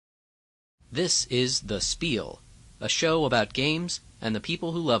This is The Spiel, a show about games and the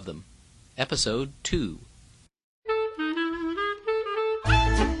people who love them. Episode 2.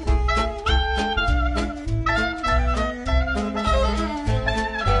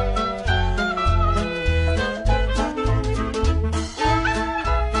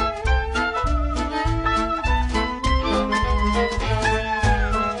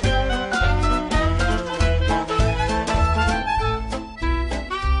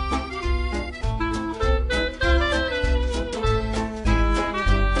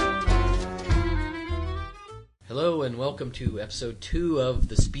 Welcome to episode 2 of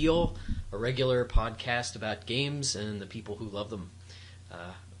The Spiel, a regular podcast about games and the people who love them.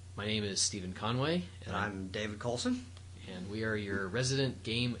 My name is Stephen Conway. And I'm David Colson. And we are your resident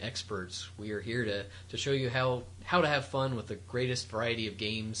game experts. We are here to show you how to have fun with the greatest variety of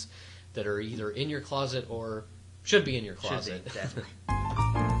games that are either in your closet or should be in your closet. Should be, definitely.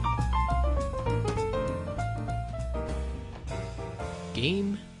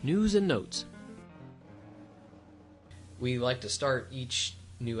 Game news and notes. We like to start each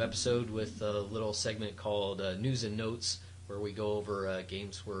new episode with a little segment called News and Notes, where we go over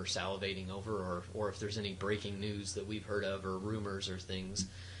games we're salivating over, or if there's any breaking news that we've heard of, or rumors or things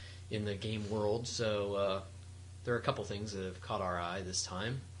in the game world. So there are a couple things that have caught our eye this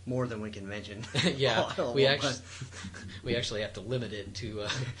time. More than we can mention. Yeah, we actually have to limit it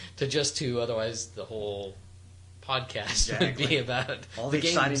to just two, otherwise the whole podcast would be about all the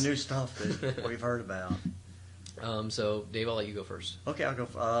exciting new stuff that we've heard about. So, Dave, I'll let you go first. Okay, I'll go.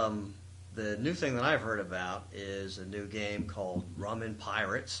 The new thing that I've heard about is a new game called Rum and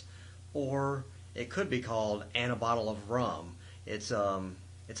Pirates, or it could be called And a Bottle of Rum. It's an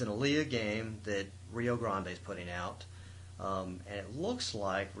Alea game that Rio Grande is putting out, and it looks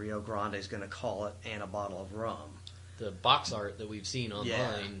like Rio Grande is going to call it And a Bottle of Rum. The box art that we've seen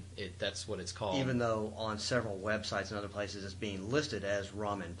online, that's what it's called. Even though on several websites and other places it's being listed as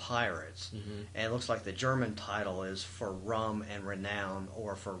Rum and Pirates. Mm-hmm. And it looks like the German title is For Rum and Renown,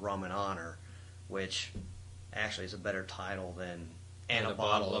 or For Rum and Honor, which actually is a better title than And a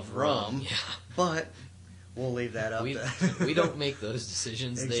Bottle of Rum. Yeah. But we'll leave that up. We don't make those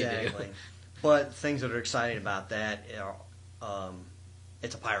decisions, exactly. They do. But things that are exciting about that are...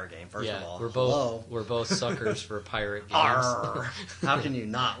 it's a pirate game, first of all. We're both suckers for pirate games. Arr! How can you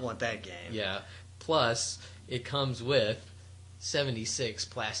not want that game? Yeah. Plus, it comes with 76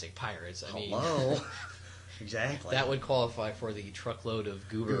 plastic pirates. Hello. Exactly. That would qualify for the Truckload of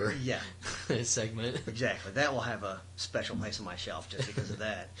Goober segment. Exactly. That will have a special place on my shelf just because of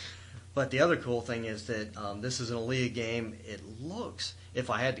that. But the other cool thing is that this is an Alea game. It looks,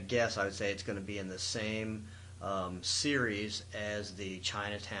 if I had to guess, I would say it's going to be in the same... series as the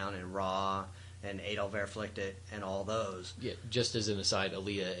Chinatown and Ra and Adolf Verpflichtet and all those. Yeah, just as an aside,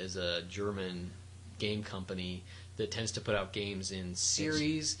 Alea is a German game company that tends to put out games in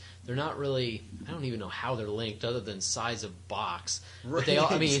series. They're not really, I don't even know how they're linked other than size of box. Right. But they all,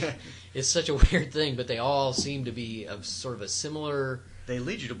 it's such a weird thing, but they all seem to be of sort of a similar... They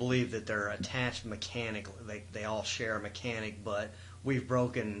lead you to believe that they're attached mechanically. They all share a mechanic, but we've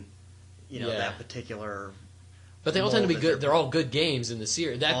broken, that particular... But they all tend to be good. They're all good games in the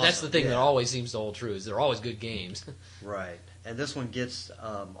series. That's the thing that always seems to hold true, is they're always good games. Right. And this one gets,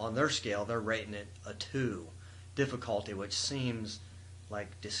 on their scale, they're rating it a 2 difficulty, which seems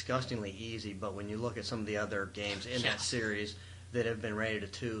like disgustingly easy, but when you look at some of the other games in that series that have been rated a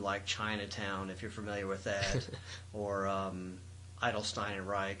 2, like Chinatown, if you're familiar with that, or Edelstein and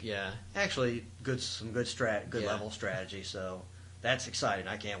Reich. Yeah. Actually, good level strategy, so... That's exciting.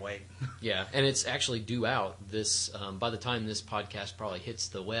 I can't wait. Yeah, and it's actually due out this. By the time this podcast probably hits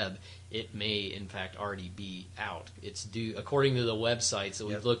the web, it may, in fact, already be out. It's due, according to the websites that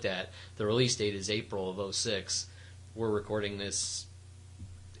we've looked at, the release date is April of 2006. We're recording this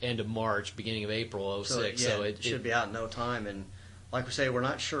end of March, beginning of April of 2006. So it should be out in no time. And like we say, we're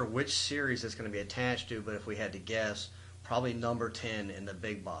not sure which series it's going to be attached to, but if we had to guess, probably number 10 in the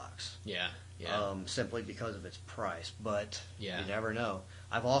big box. Yeah. Simply because of its price, but you Yeah. never know.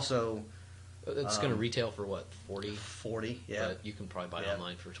 I've also... It's going to retail for what, 40? 40, yeah. But you can probably buy it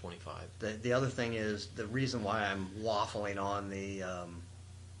online for 25. The other thing is, the reason why I'm waffling on the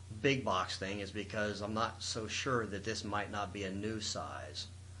big box thing is because I'm not so sure that this might not be a new size.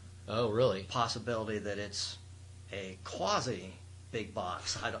 Oh, really? Possibility that it's a quasi big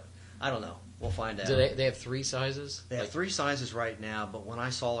box. I don't know. We'll find out. Do they have 3 sizes? They have 3 sizes right now, but when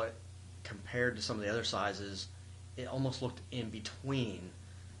I saw it compared to some of the other sizes, it almost looked in between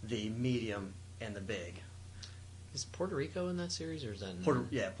the medium and the big. Is Puerto Rico in that series, or is that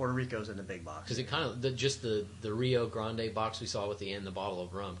Puerto Rico's in the big box. Because it kind of the Rio Grande box we saw with the bottle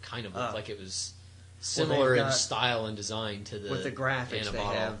of rum kind of looked like it was similar in style and design to the with the graphics. They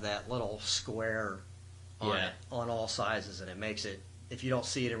bottle. have that little square on it on all sizes, and it makes it. If you don't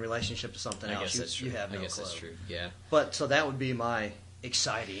see it in relationship to something else, you have no clue. I guess that's true. Yeah. But so that would be my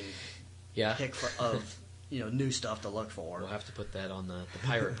exciting pick of new stuff to look for. We'll have to put that on the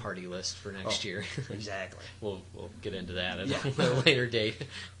pirate party list for next year. Exactly. We'll get into that at a later date.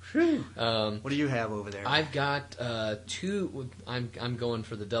 What do you have over there? I've got two. I'm going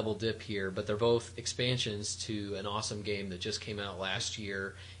for the double dip here, but they're both expansions to an awesome game that just came out last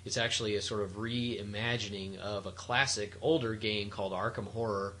year. It's actually a sort of reimagining of a classic older game called Arkham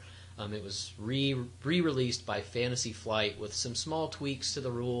Horror. It was re-released by Fantasy Flight with some small tweaks to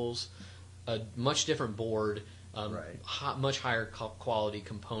the rules, a much different board, much higher quality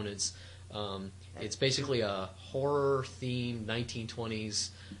components. It's basically a horror-themed 1920s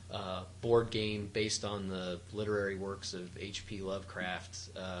board game based on the literary works of H.P. Lovecraft.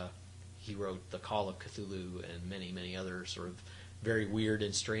 He wrote The Call of Cthulhu and many, many other sort of very weird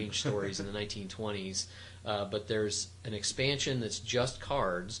and strange stories in the 1920s. But there's an expansion that's just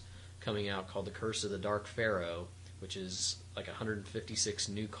cards coming out called The Curse of the Dark Pharaoh, which is like 156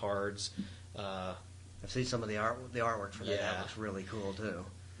 new cards. I've seen some of the artwork for that. That looks really cool too.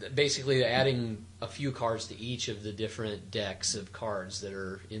 Basically, adding a few cards to each of the different decks of cards that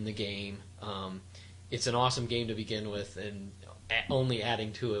are in the game. It's an awesome game to begin with, and only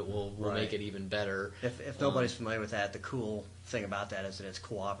adding to it will make it even better. If nobody's familiar with that, the cool thing about that is that it's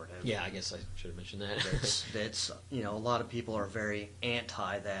cooperative. Yeah, I guess I should have mentioned that. That's a lot of people are very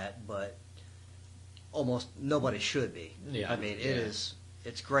anti that, but almost nobody should be. Yeah, I mean,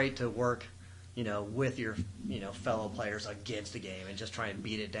 it's great to work, with your, fellow players against the game and just try and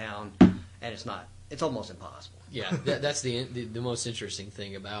beat it down, and it's almost impossible. Yeah, that's the most interesting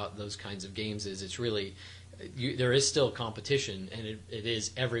thing about those kinds of games is it's really, there is still competition, and it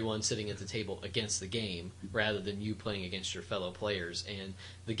is everyone sitting at the table against the game rather than you playing against your fellow players. And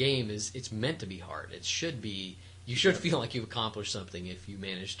the game it's meant to be hard. It should be. You should feel like you've accomplished something if you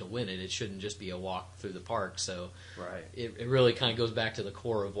manage to win it. It shouldn't just be a walk through the park. So it really kind of goes back to the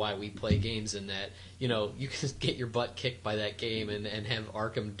core of why we play games, in that you can get your butt kicked by that game and have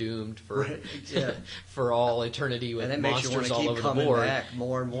Arkham doomed for for all eternity with monsters all over the board. Makes you want to keep coming back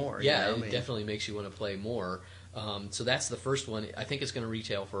more and more. Yeah, it definitely makes you want to play more. So that's the first one. I think it's going to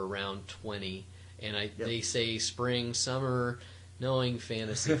retail for around $20, and they say spring, summer. Knowing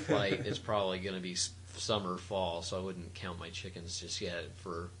Fantasy Flight, it's probably going to be summer, fall, so I wouldn't count my chickens just yet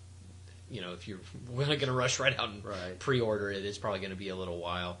for, if you're going to rush right out and pre-order it, it's probably going to be a little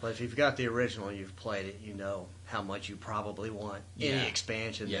while. But if you've got the original and you've played it, you know how much you probably want any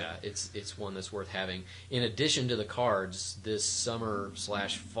expansion. Yeah, it's one that's worth having. In addition to the cards, this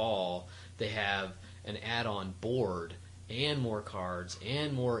summer/fall, they have an add-on board and more cards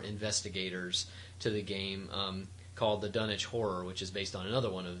and more investigators to the game called the Dunwich Horror, which is based on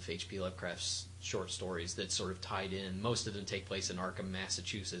another one of H.P. Lovecraft's short stories that's sort of tied in. Most of them take place in Arkham,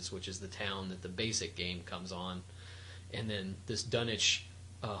 Massachusetts, which is the town that the basic game comes on. And then this Dunwich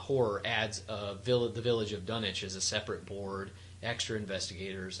Horror adds the village of Dunwich as a separate board, extra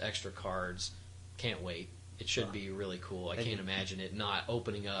investigators, extra cards. Can't wait. It should be really cool. I can't imagine it not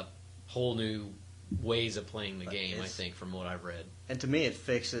opening up whole new ways of playing the game, I think, from what I've read. And to me it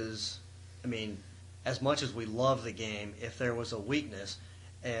fixes, as much as we love the game, if there was a weakness,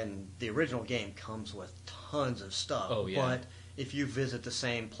 and the original game comes with tons of stuff, but if you visit the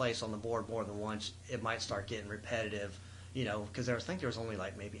same place on the board more than once, it might start getting repetitive, because I think there was only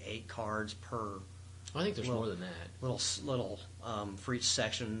like maybe 8 cards per... I think there's more than that. Little for each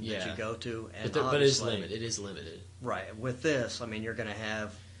section that you go to. And but it is limited. It is limited. Right. With this, you're going to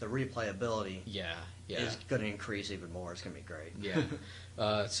have the replayability. Yeah. Is going to increase even more. It's going to be great. Yeah.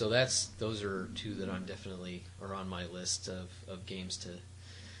 So those are two that I'm definitely are on my list of games to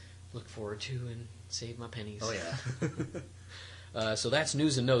look forward to and save my pennies. Oh yeah. So that's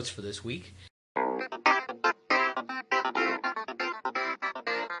news and notes for this week.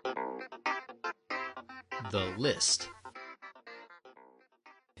 The list.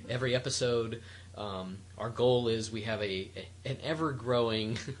 Every episode, our goal is we have an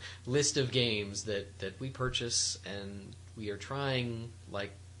ever-growing list of games that we purchase, and we are trying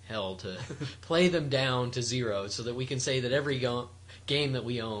like hell to play them down to 0 so that we can say that every game that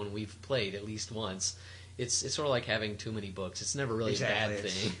we own we've played at least once. It's sort of like having too many books. It's never really a bad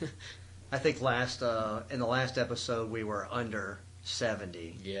thing. I think in the last episode we were under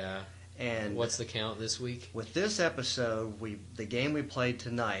 70. Yeah. And what's the count this week? With this episode, the game we played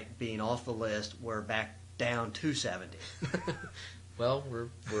tonight being off the list, we're back down 270. Well, we're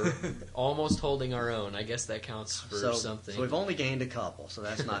almost holding our own. I guess that counts for something. So we've only gained a couple, so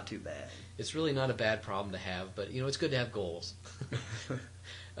that's not too bad. It's really not a bad problem to have, but it's good to have goals.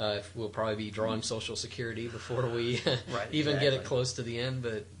 We'll probably be drawing Social Security before we even get it close to the end,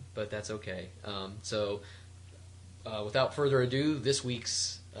 but that's okay. Without further ado, this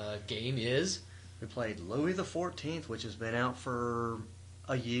week's game is... We played Louis XIV, which has been out for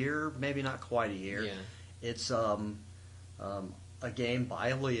a year, maybe not quite a year. Yeah. It's a game by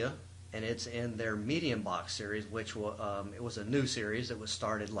Alea, and it's in their medium box series, which it was a new series that was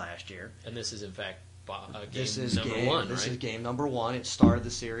started last year. And this is, in fact, game number one, This is game number one. It started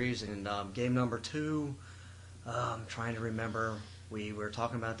the series, and game number two, I'm trying to remember, we were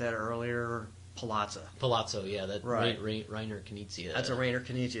talking about that earlier, Palazzo, yeah, that right. Rainer Knizia. That's a Rainer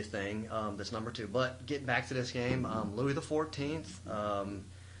Knizia thing. That's number two. But getting back to this game, Louis XIV.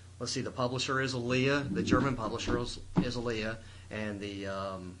 Let's see, the publisher is Alea. The German publisher is Alea, and the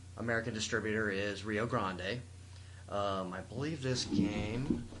American distributor is Rio Grande. I believe this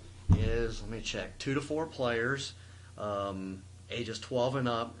game is, let me check, 2 to 4 players, ages 12 and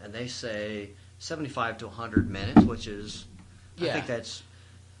up, and they say 75 to 100 minutes, which is, I think that's.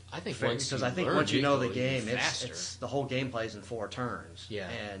 I think fair, once because you I think learn, once you know the game, it's it's the whole game plays in 4 turns. Yeah.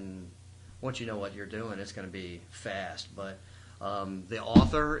 And once you know what you're doing, it's going to be fast. But the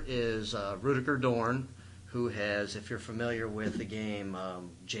author is Rudiger Dorn, who has, if you're familiar with the game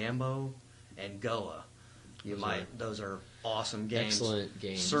Jambo and Goa, those are awesome games. Excellent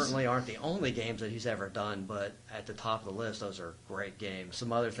games. Certainly aren't the only games that he's ever done, but at the top of the list, those are great games.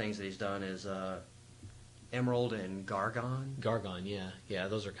 Some other things that he's done is Emerald and Gargon. Gargon, yeah,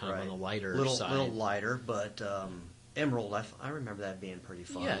 those are kind of on the lighter side. Little lighter, but Emerald, I remember that being pretty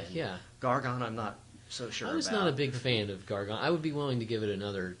fun. Yeah. Gargon, I'm not so sure about. I was not a big fan of Gargon. I would be willing to give it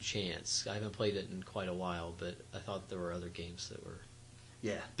another chance. I haven't played it in quite a while, but I thought there were other games that were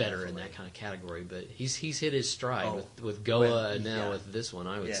better definitely in that kind of category. But he's hit his stride with Goa and now with this one,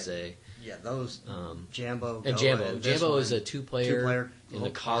 I would say. Yeah, those Jambo, and Goa, Jambo. and Jambo is a two-player in the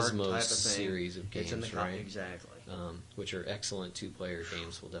Cosmos Cosmos series of games, right? Exactly. Which are excellent two-player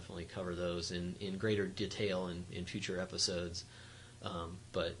games. We'll definitely cover those in greater detail in future episodes.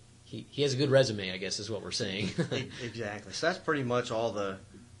 But he has a good resume, I guess, is what we're saying. Exactly. So that's pretty much all the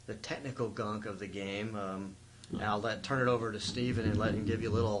technical gunk of the game. Now I'll turn it over to Steven and let him give you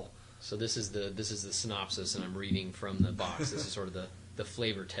a little. So this is the synopsis, and I'm reading from the box. This is sort of the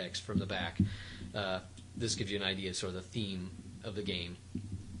flavor text from the back. This gives you an idea of sort of the theme of the game.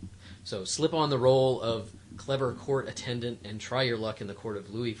 So slip on the role of clever court attendant and try your luck in the court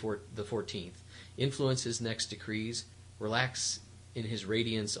of Louis XIV. Influence his next decrees. Relax in his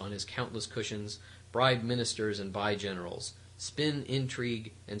radiance on his countless cushions. Bribe ministers and buy generals. Spin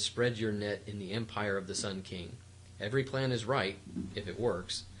intrigue and spread your net in the empire of the Sun King. Every plan is right, if it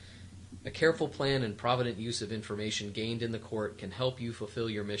works. A careful plan and provident use of information gained in the court can help you fulfill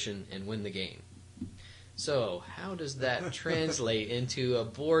your mission and win the game. So, how does that translate into a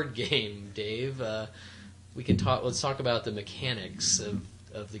board game, Dave? Let's talk about the mechanics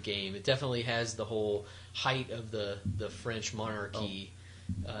of the game. It definitely has the whole height of the French monarchy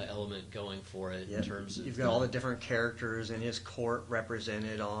element going for it in terms of... You've got all the different characters in his court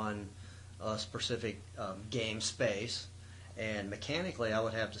represented on a specific game space. And mechanically, I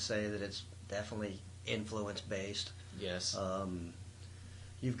would have to say that it's definitely influence-based. Yes.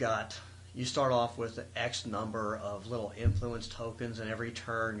 You start off with X number of little influence tokens, and every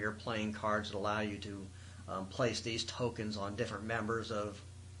turn you're playing cards that allow you to place these tokens on different members of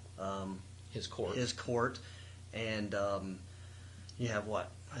his court. And you have,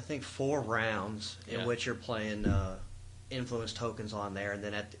 I think 4 rounds in which you're playing influence tokens on there. And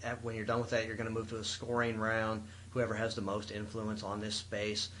then when you're done with that, you're going to move to a scoring round. Whoever has the most influence on this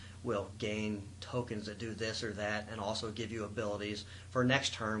space will gain tokens that do this or that, and also give you abilities for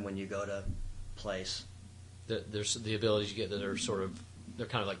next turn when you go to place. There's the abilities you get that are they're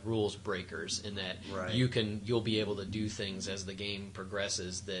kind of like rules breakers in that you'll be able to do things as the game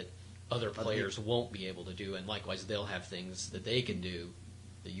progresses that other players won't be able to do, and likewise they'll have things that they can do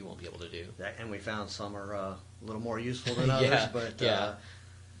that you won't be able to do. And we found some are a little more useful than others.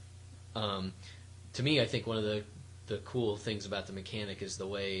 To me, I think one of the cool things about the mechanic is the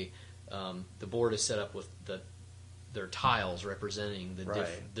way the board is set up with their tiles representing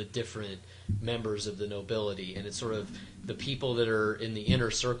the different members of the nobility, and it's sort of the people that are in the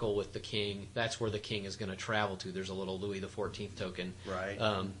inner circle with the king. That's where the king is going to travel to. There's a little Louis XIV token,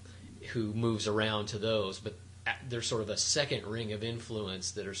 who moves around to those, but there's sort of a second ring of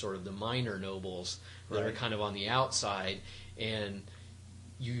influence that are sort of the minor nobles that are kind of on the outside, and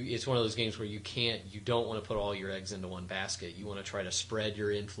it's one of those games where you don't want to put all your eggs into one basket. You want to try to spread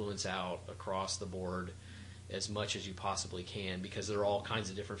your influence out across the board as much as you possibly can, because there are all kinds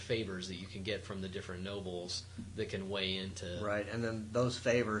of different favors that you can get from the different nobles that can weigh into. Right, and then those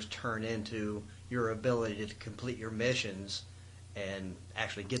favors turn into your ability to complete your missions and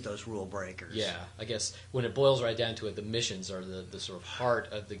actually get those rule breakers. Yeah, I guess when it boils right down to it, the missions are the sort of heart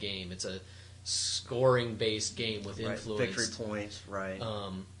of the game. It's a scoring-based game with influence. Victory points, right.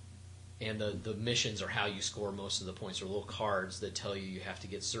 And the missions are how you score most of the points. They're little cards that tell you have to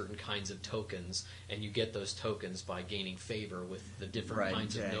get certain kinds of tokens, and you get those tokens by gaining favor with the different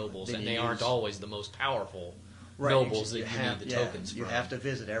kinds of nobles. Then and they aren't always the most powerful nobles that you need the tokens from. You have to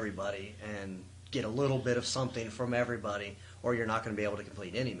visit everybody and get a little bit of something from everybody, or you're not going to be able to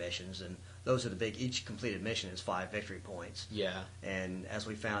complete any missions. And those are the big. Each completed mission is 5 victory points. Yeah. And as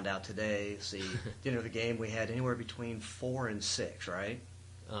we found out today, at the end of the game, we had anywhere between 4 and 6, right?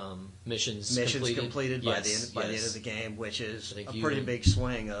 Missions completed by the end of the game, which is a pretty big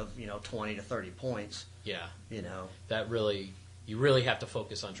swing of 20 to 30 points. Yeah. That you really have to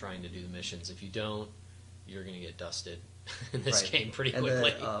focus on trying to do the missions. If you don't, you're going to get dusted in this game pretty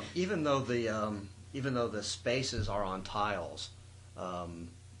quickly. Even though the spaces are on tiles,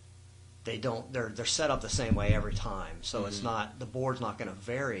 they're set up the same way every time. So it's not, the board's not going to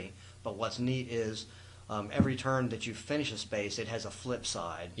vary. But what's neat is every turn that you finish a space, it has a flip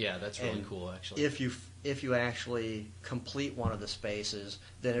side. Yeah, that's really cool, actually. If you actually complete one of the spaces,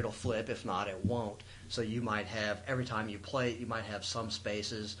 then it'll flip. If not, it won't. So you might have, every time you play, you might have some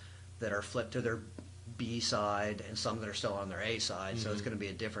spaces that are flipped to their B side and some that are still on their A side. So it's going to be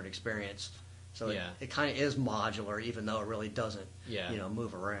a different experience. So it kind of is modular, even though it really doesn't,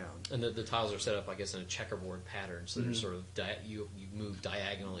 move around. And the tiles are set up, I guess, in a checkerboard pattern, so they're sort of you move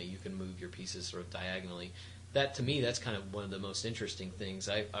diagonally. You can move your pieces sort of diagonally. That, to me, that's kind of one of the most interesting things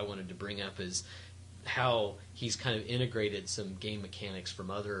I wanted to bring up is how he's kind of integrated some game mechanics from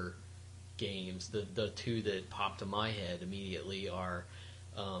other games. The two that popped to my head immediately are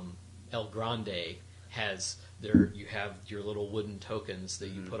El Grande has you have your little wooden tokens that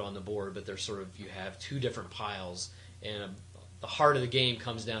you put on the board, but they're sort of, you have 2 different piles, and the heart of the game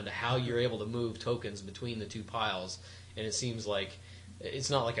comes down to how you're able to move tokens between the 2 piles, and it seems like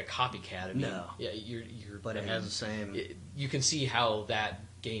it's not like a copycat. I mean, no. Yeah, it has the same. You can see how that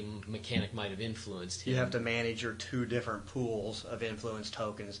game mechanic might have influenced him. You have to manage your 2 different pools of influence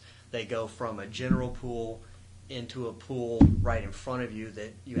tokens. They go from a general pool into a pool right in front of you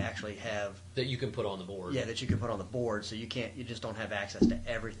that you actually have, that you can put on the board. Yeah, that you can put on the board. So you just don't have access to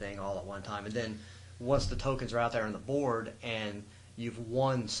everything all at one time. And then once the tokens are out there on the board and you've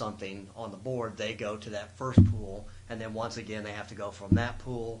won something on the board, they go to that first pool, and then once again they have to go from that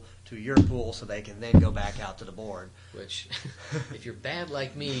pool to your pool so they can then go back out to the board. Which, if you're bad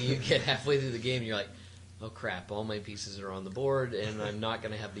like me, you get halfway through the game and you're like, oh crap, all my pieces are on the board, and I'm not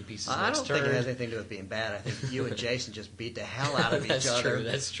going to have the pieces next turn. I don't think it has anything to do with being bad. I think you and Jason just beat the hell out of each other.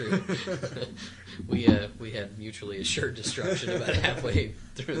 That's true. We had mutually assured destruction about halfway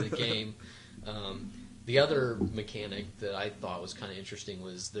through the game. The other mechanic that I thought was kind of interesting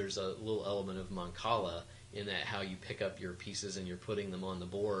was there's a little element of Mancala in that how you pick up your pieces and you're putting them on the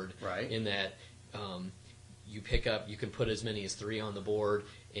board. Right. In that you can put as many as 3 on the board,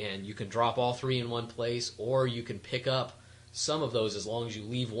 and you can drop all 3 in one place, or you can pick up some of those as long as you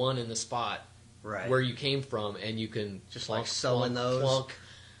leave one in the spot where you came from, and you can just plunk, like sowing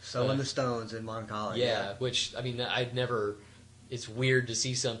the stones in Mancala. Yeah, which, I mean, it's weird to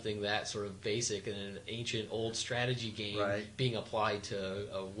see something that sort of basic in an ancient old strategy game being applied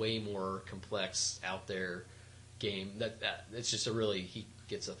to a way more complex out there game. It's just he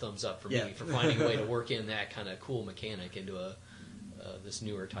gets a thumbs up for me for finding a way to work in that kind of cool mechanic into this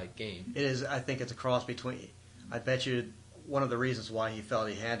newer type game. It is. I think it's a cross between. I bet you one of the reasons why he felt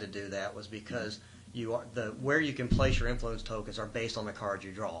he had to do that was because where you can place your influence tokens are based on the cards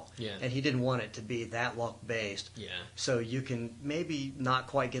you draw. Yeah. And he didn't want it to be that luck based. Yeah. So you can maybe not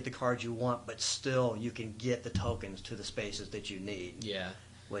quite get the cards you want, but still you can get the tokens to the spaces that you need. Yeah.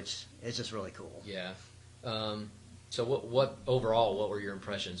 Which is just really cool. Yeah. So what overall, what were your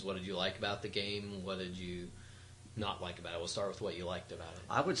impressions? What did you like about the game? What did you not like about it? We'll start with what you liked about it.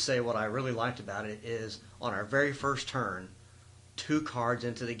 I would say what I really liked about it is on our very first turn, 2 cards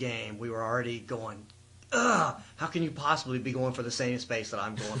into the game, we were already going, ugh, how can you possibly be going for the same space that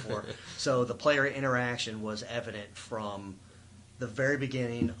I'm going for? So the player interaction was evident from the very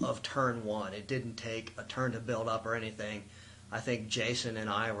beginning of turn 1. It didn't take a turn to build up or anything. I think Jason and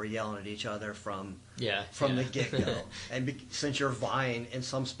I were yelling at each other from Yeah. the get-go. And since you're vying, in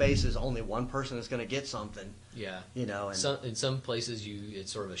some spaces, only one person is going to get something. Yeah. You know, and in some places,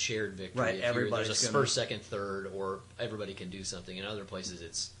 it's sort of a shared victory. Right, everybody's there's a first, second, third, or everybody can do something. In other places,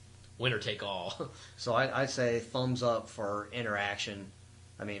 it's winner take all. So I'd say thumbs up for interaction.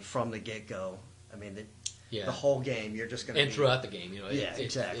 I mean, from the get-go. I mean, the whole game, you're just going to and throughout the game,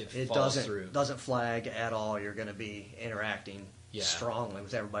 exactly. It falls through. doesn't flag at all. You're going to be interacting strongly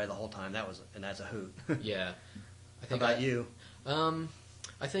with everybody the whole time. That's a hoot. Yeah. How about you?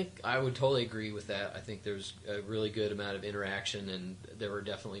 I think I would totally agree with that. I think there's a really good amount of interaction, and there were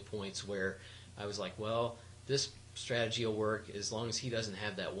definitely points where I was like, well, this strategy will work as long as he doesn't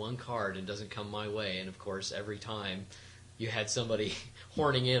have that one card and doesn't come my way. And of course, every time you had somebody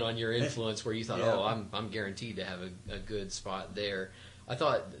horning in on your influence where you thought, I'm guaranteed to have a good spot there. I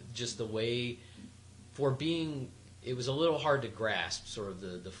thought just the way it was a little hard to grasp sort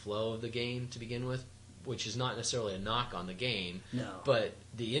of the flow of the game to begin with, which is not necessarily a knock on the game. No. But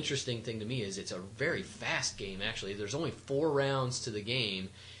the interesting thing to me is it's a very fast game, actually. There's only 4 rounds to the game,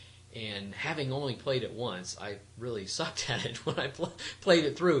 and having only played it once, I really sucked at it when I played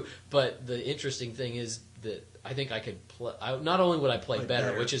it through. But the interesting thing is that I think I could play. Not only would I play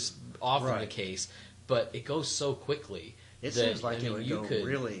better, which is often the case, but it goes so quickly. It seems like it would go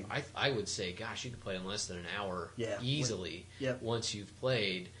really. I would say, gosh, you could play in less than an hour easily Yep. once you've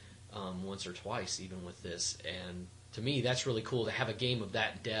played once or twice, even with this. And to me, that's really cool to have a game of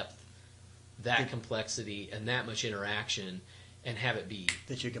that depth, that complexity, and that much interaction, and have it be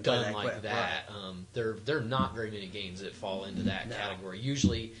that you can done play like that. Right. There are not very many games that fall into that category.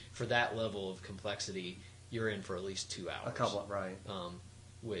 Usually, for that level of complexity, you're in for at least 2 hours. A couple, right?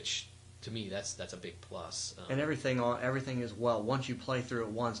 Which to me, that's a big plus. And everything is once you play through it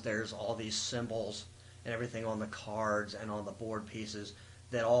once, there's all these symbols and everything on the cards and on the board pieces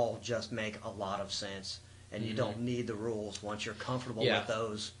that all just make a lot of sense. And you don't need the rules once you're comfortable with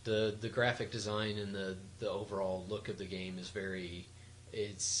those. The graphic design and the overall look of the game is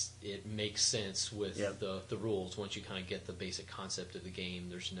it makes sense with the rules once you kind of get the basic concept of the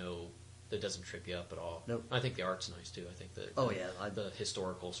game. That doesn't trip you up at all. Nope. I think the art's nice too. I think the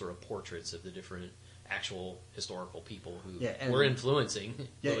historical sort of portraits of the different actual historical people who were influencing.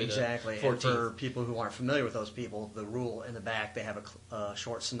 Yeah, exactly. And for people who aren't familiar with those people, the rule in the back, they have a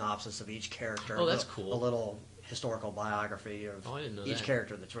short synopsis of each character. Oh, that's cool. A little historical biography of each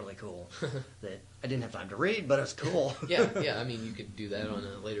character that's really cool. That I didn't have time to read, but it's cool. yeah. I mean, you could do that on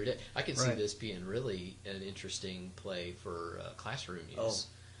a later day. I could see this being really an interesting play for classroom use.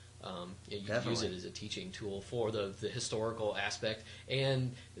 You can use it as a teaching tool for the historical aspect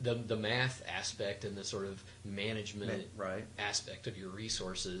and the math aspect and the sort of management aspect of your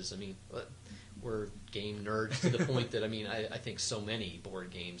resources. I mean, we're game nerds to the point that I think so many board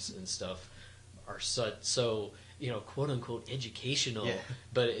games and stuff are so quote unquote educational,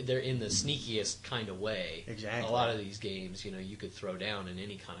 but they're in the sneakiest kind of way. Exactly. A lot of these games, you could throw down in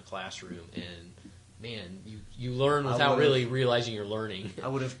any kind of classroom and. Man, you learn without really realizing you're learning. I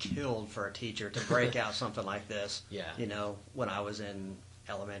would have killed for a teacher to break out something like this. Yeah. When I was in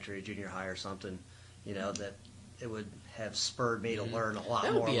elementary, junior high or something, that it would have spurred me to learn a lot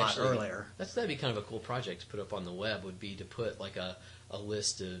earlier. That'd be kind of a cool project to put up on the web, would be to put like a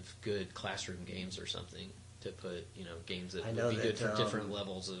list of good classroom games or something, to put, games that would be good for different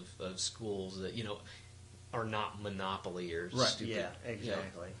levels of schools that, are not Monopoly or stupid. Yeah,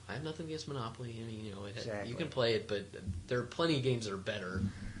 exactly. I have nothing against Monopoly. I mean, exactly. You can play it, but there are plenty of games that are better.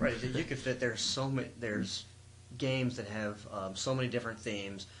 Right, that you could fit. There's games that have so many different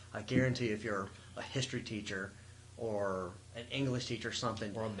themes. I guarantee if you're a history teacher or an English teacher or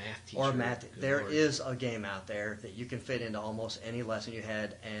something, or a math teacher, there is a game out there that you can fit into almost any lesson you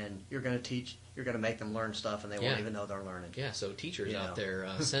had, and you're going to make them learn stuff, and they won't even know they're learning. Yeah, so teachers out there,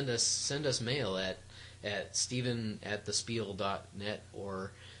 send us mail at Steven@thespiel.net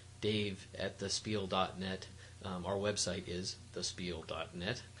or Dave@thespiel.net. Our website is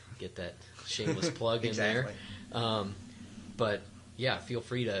thespiel.net. Get that shameless plug in there. But yeah, feel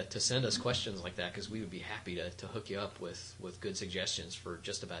free to send us questions like that, because we would be happy to hook you up with good suggestions for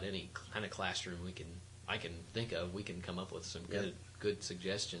just about any kind of classroom I can think of. We can come up with some good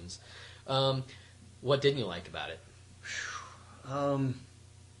suggestions. What didn't you like about it?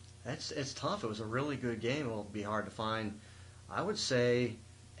 It's tough. It was a really good game. It'll be hard to find. I would say,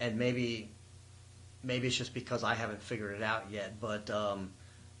 and maybe it's just because I haven't figured it out yet, but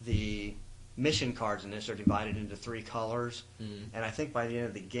the mission cards in this are divided into 3 colors, and I think by the end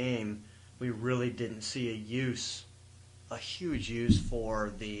of the game, we really didn't see a huge use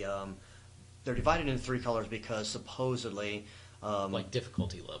for the they're divided into three colors because supposedly like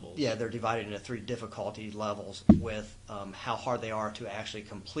difficulty levels. Yeah, they're divided into three difficulty levels with how hard they are to actually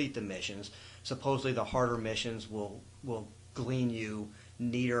complete the missions. Supposedly, the harder missions will glean you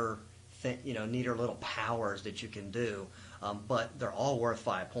neater little powers that you can do, but they're all worth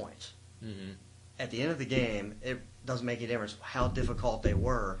 5 points. Mm-hmm. At the end of the game, it doesn't make any difference how difficult they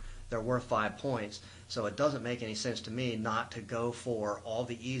were. They're worth 5 points, so it doesn't make any sense to me not to go for all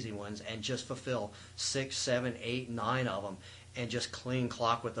the easy ones and just fulfill 6, 7, 8, 9 of them and just clean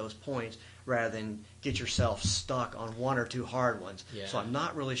clock with those points rather than get yourself stuck on one or two hard ones. Yeah. So I'm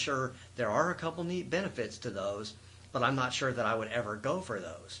not really sure. There are a couple neat benefits to those, but I'm not sure that I would ever go for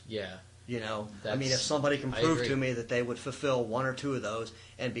those. Yeah. You know, I That's- mean, if somebody can I prove agree. to me that they would fulfill one or two of those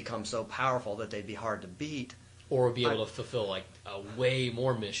and become so powerful that they'd be hard to beat, Or be able to fulfill like way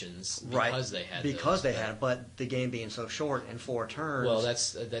more missions because they had those. But the game being so short in 4 turns. Well,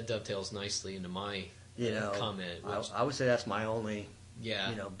 that dovetails nicely into my comment. Which, I would say that's my only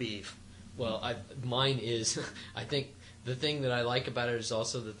yeah. beef. Well, mine is. I think the thing that I like about it is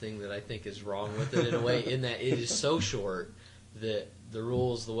also the thing that I think is wrong with it in a way, in that it is so short that the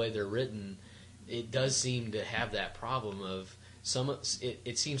rules, the way they're written, it does seem to have that problem of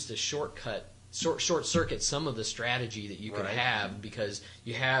it seems to short circuit some of the strategy that you could Right. have, because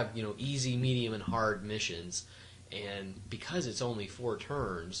you have easy, medium, and hard missions, and because it's only 4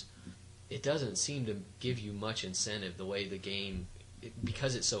 turns, it doesn't seem to give you much incentive the way the game,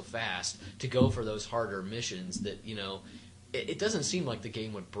 because it's so fast, to go for those harder missions that it doesn't seem like the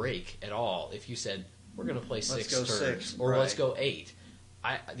game would break at all if you said we're going to play 6 go turns 6, or right. let's go 8.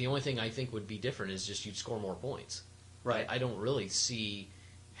 The only thing I think would be different is just you'd score more points. Right. I don't really see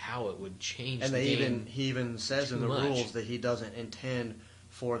how it would change And the game. he even says in too the much. rules that he doesn't intend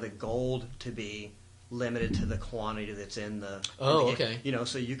for the gold to be limited to the quantity that's in the. Oh, in the game. okay.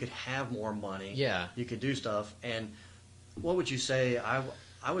 So you could have more money. Yeah. You could do stuff. And what would you say?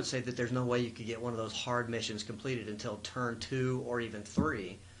 I would say that there's no way you could get one of those hard missions completed until turn 2 or even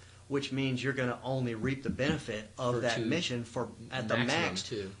 3, which means you're going to only reap the benefit of For that 2, mission for at the maximum max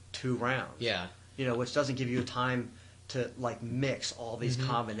 2. 2 rounds. Yeah. Which doesn't give you time to mix all these Mhm.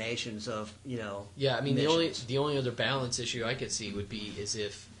 combinations of Yeah, I mean missions. the only other balance issue I could see would be is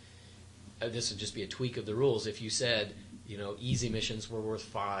if this would just be a tweak of the rules. If you said easy missions were worth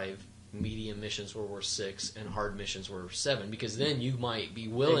 5, medium missions were worth 6, and hard missions were worth 7, because then you might be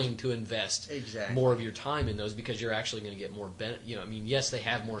willing to invest Exactly. more of your time in those because you're actually going to get more I mean, yes, they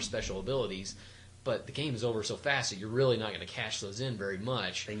have more special abilities, but the game is over so fast that you're really not going to cash those in very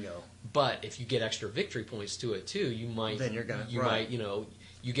much. Bingo. But if you get extra victory points to it too, you might. Then you're gonna- You right. might.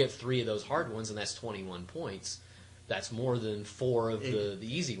 You get 3 of those hard ones, and that's 21 points. That's more than 4 of the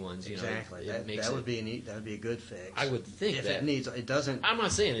easy ones. Exactly. It makes that would be that would be a good fix. I would think if that it doesn't. I'm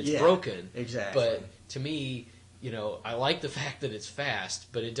not saying it's Yeah, broken. exactly. But to me, I like the fact that it's fast,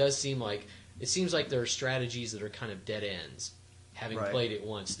 but it does seems like there are strategies that are kind of dead ends. Having Right. played it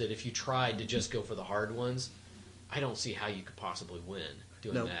once, that if you tried to just go for the hard ones, I don't see how you could possibly win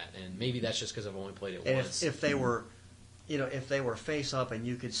doing No. that. And maybe that's just because I've only played it And once. if they were, if they were face up and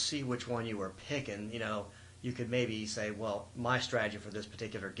you could see which one you were picking, you could maybe say, well, my strategy for this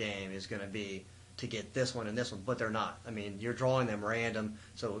particular game is going to be to get this one and this one, but they're not. I mean, you're drawing them random,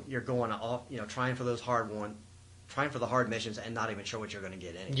 so you're going off, trying for those trying for the hard missions and not even sure what you're going to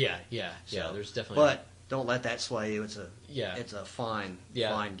get anyway. Yeah. So, There's definitely. But don't let that sway you. It's a fine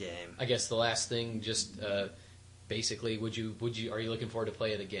game. I guess the last thing, just basically, are you looking forward to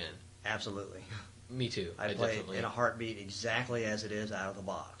play it again? Absolutely. Me too. I play it in a heartbeat exactly as it is out of the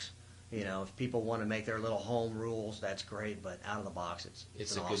box. If people want to make their little home rules, that's great, but out of the box,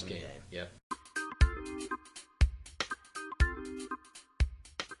 it's an a awesome good game. Yeah.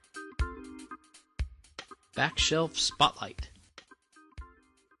 Back Shelf Spotlight.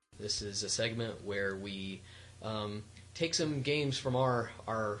 This is a segment where we take some games from our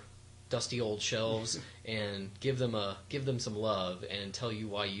dusty old shelves and give them some love and tell you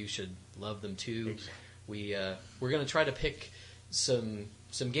why you should love them too. We're going to try to pick some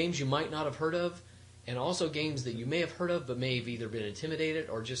games you might not have heard of, and also games that you may have heard of but may have either been intimidated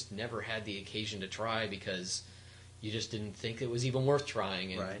or just never had the occasion to try because you just didn't think it was even worth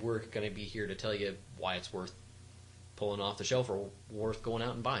trying. And Right. we're going to be here to tell you why it's worth pulling off the shelf or worth going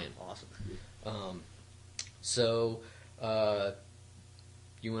out and buying. Awesome.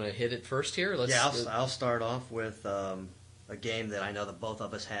 You want to hit it first here? I'll start off with a game that I know that both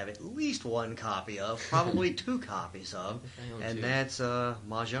of us have at least one copy of, probably 2 copies of, I own and 2. that's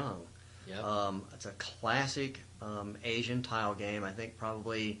Mahjong. Yep. It's a classic Asian tile game. I think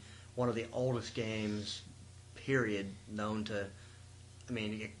probably one of the oldest games, period, known to. I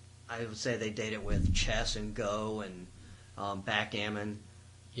mean, I would say they date it with chess and Go and backgammon.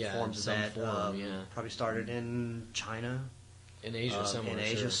 Yeah, Forms of some that. form, yeah. Probably started in China. In Asia somewhere. In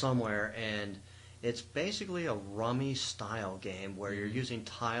Asia sure. somewhere, and it's basically a rummy style game where you're using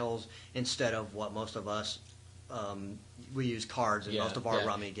tiles instead of what most of us we use cards in most of our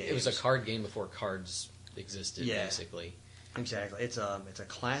rummy games. It was a card game before cards existed, basically. Exactly. It's a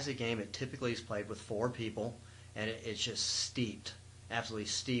classic game. It typically is played with 4 people, and it's just steeped, absolutely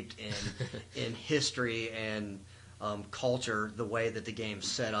steeped in history and culture. The way that the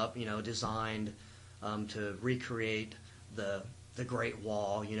game's set up, designed to recreate the Great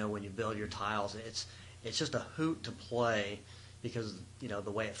Wall. When you build your tiles, it's just a hoot to play because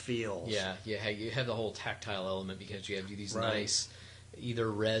the way it feels. Yeah, you have the whole tactile element because you have these nice, either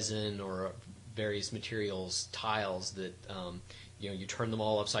resin or various materials tiles that you turn them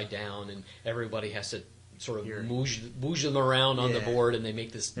all upside down, and everybody has to sort of moosh them around on the board, and they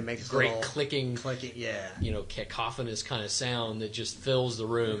make this great clicking, cacophonous kind of sound that just fills the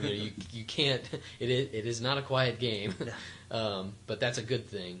room. You can't. It is not a quiet game, but that's a good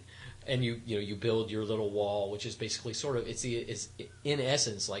thing. And you build your little wall, which is basically sort of it's in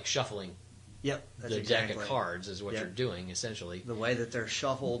essence like shuffling. Yep, that's the deck of cards is what you're doing essentially. The way that they're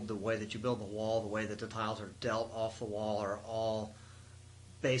shuffled, the way that you build the wall, the way that the tiles are dealt off the wall are all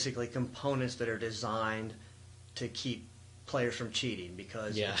basically components that are designed to keep players from cheating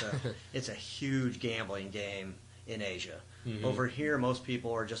because it's a huge gambling game in Asia. Mm-hmm. Over here, most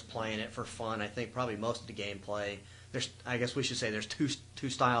people are just playing it for fun. I think probably most of the gameplay. I guess we should say there's two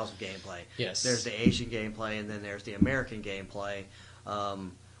styles of gameplay. Yes. There's the Asian gameplay, and then there's the American gameplay,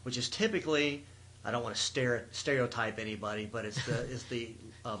 which is typically, I don't want to stereotype anybody, but it's the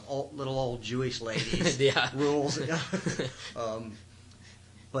little old Jewish ladies rules.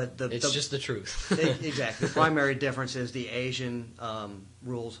 But it's just the truth. Exactly. The primary difference is the Asian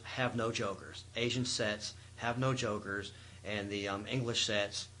rules have no jokers. Asian sets have no jokers, and the English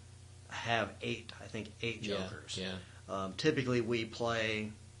sets have 8 jokers. Yeah. Typically, we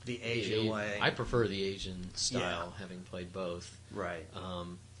play the Asian way. I prefer the Asian style, having played both. Right.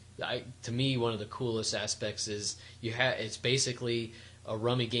 To me, one of the coolest aspects is it's basically a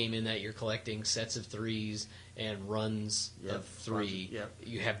rummy game in that you're collecting sets of 3s and runs of 3. Yep.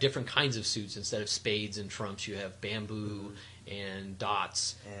 You have different kinds of suits. Instead of spades and trumps, you have bamboo and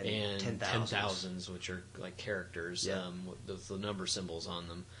dots and 10,000s, which are like characters with the number symbols on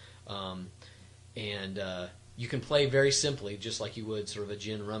them. You can play very simply, just like you would sort of a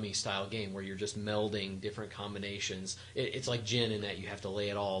gin rummy style game, where you're just melding different combinations. It's like gin in that you have to lay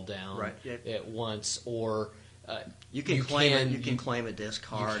it all down at once, or you can claim a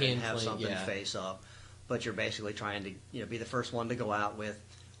discard and have something face up, but you're basically trying to be the first one to go out with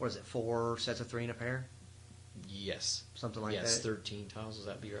 4 sets of 3 in a pair. Yes, something like that. Yes, 13 tiles. Does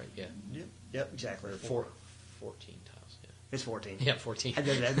that be right? Yeah. Yep. Exactly. 14 tiles. It's 14. Yeah, 14.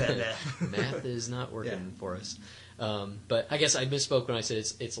 Math is not working for us. But I guess I misspoke when I said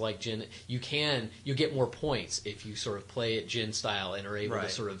it's like gin. You get more points if you sort of play it gin style and are able to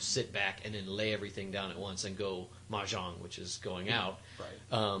sort of sit back and then lay everything down at once and go mahjong, which is going out.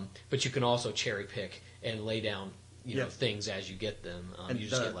 Right. But you can also cherry pick and lay down things as you get them. You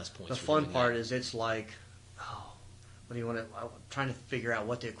just get less points. The fun part is it's like, what do you want to? I'm trying to figure out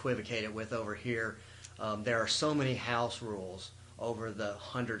what to equivocate it with over here. There are so many house rules over the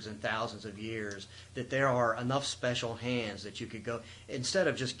hundreds and thousands of years that there are enough special hands that you could go, instead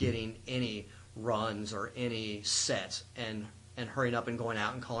of just getting any runs or any sets and hurrying up and going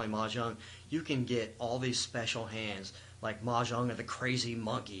out and calling mahjong, you can get all these special hands like mahjong of the crazy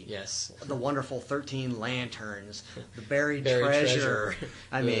monkey, the wonderful 13 lanterns, the buried treasure.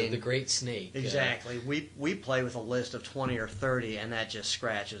 The great snake. Exactly. We play with a list of 20 or 30, and that just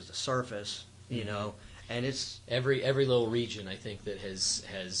scratches the surface, And it's every little region, I think, that has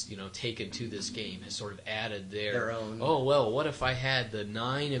taken to this game has sort of added their own. Oh well, what if I had the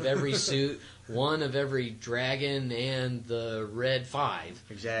 9 of every suit, 1 of every dragon, and the red 5?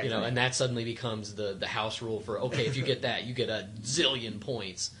 Exactly. And that suddenly becomes the house rule for if you get that, you get a zillion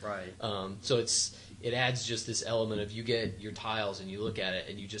points. Right. So it adds just this element of you get your tiles and you look at it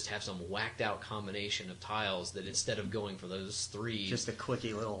and you just have some whacked out combination of tiles that instead of going for those 3, just a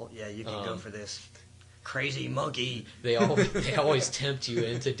quickie little you can go for this crazy monkey. They always tempt you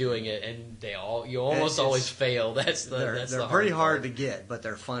into doing it, and you almost always fail. They're pretty hard to get, but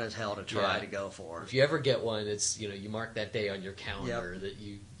they're fun as hell to try to go for. If you ever get one, it's you mark that day on your calendar that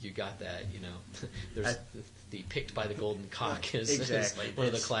you got that. There's the picked by the golden cock is one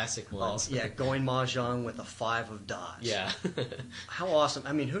of the classic ones. Going mahjong with a 5 of dots. Yeah. How awesome!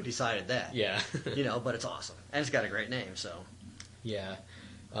 I mean, who decided that? Yeah. But it's awesome, and it's got a great name. So. Yeah.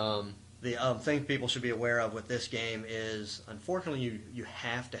 The thing people should be aware of with this game is, unfortunately, you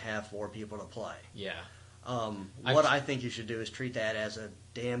have to have 4 people to play. Yeah. What I think you should do is treat that as a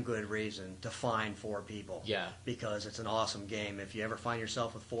damn good reason to find 4 people. Yeah. Because it's an awesome game. If you ever find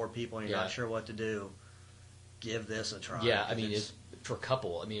yourself with 4 people and you're not sure what to do, give this a try. Yeah, I mean, it's for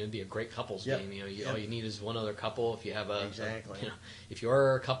couple. I mean, it'd be a great couples game. All you need is one other couple. If you have exactly. If you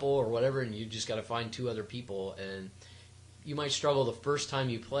are a couple or whatever, and you just got to find 2 other people, and you might struggle the first time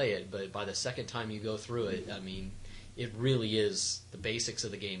you play it, but by the second time you go through it, I mean, it really is, the basics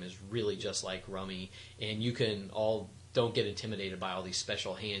of the game is really just like Rummy, and you can don't get intimidated by all these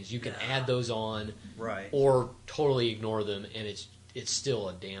special hands. You can add those on, right, or totally ignore them, and it's still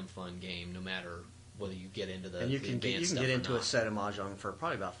a damn fun game, no matter whether you get into the and you can get into a set of mahjong for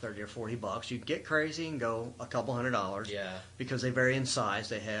probably about $30 or $40. You can get crazy and go a couple $100. Yeah, because they vary in size.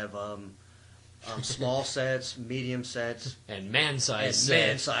 They have small sets, medium sets, and man-sized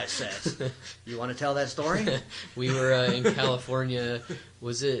sets. You want to tell that story? We were in California.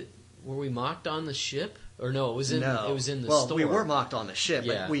 Were we mocked on the ship? Or no, it was in the store. Well, we were mocked on the ship,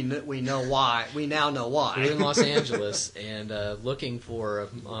 but we know why. We now know why. We were in Los Angeles and looking for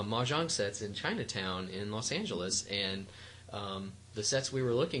mahjong sets in Chinatown in Los Angeles, and the sets we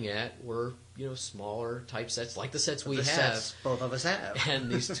were looking at were smaller type sets, like the sets we have. Sets both of us have. And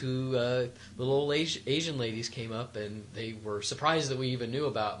these 2 little old Asian ladies came up, and they were surprised that we even knew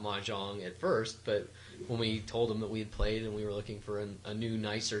about mahjong at first. But when we told them that we had played and we were looking for a new,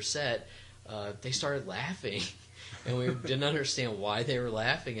 nicer set, they started laughing, and we didn't understand why they were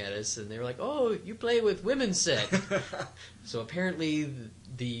laughing at us. And they were like, "Oh, you play with women's set." So apparently,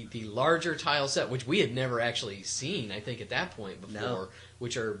 the larger tile set, which we had never actually seen, I think at that point before,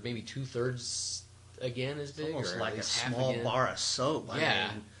 which are maybe 2/3 again as big, almost or like a half small again. bar of soap. I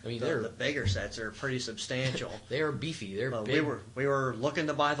mean the bigger sets are pretty substantial. They are beefy. They're big. We were looking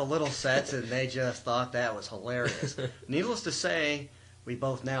to buy the little sets, and they just thought that was hilarious. Needless to say, we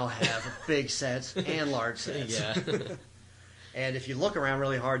both now have big sets and large sets. Yeah. And if you look around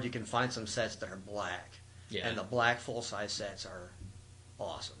really hard, you can find some sets that are black. Yeah. And the black full-size sets are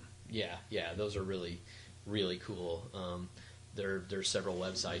awesome. Yeah, those are really, really cool. There's several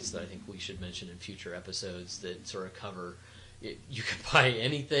websites that I think we should mention in future episodes that sort of cover it. You can buy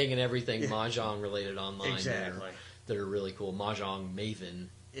anything and everything mahjong related online. Exactly. That are really cool.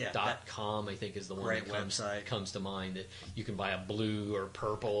 MahjongMaven.com, I think, is the one that comes to mind. That you can buy a blue or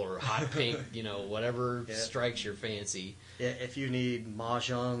purple or hot pink, whatever strikes your fancy. If you need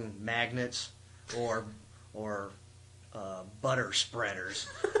mahjong magnets or butter spreaders,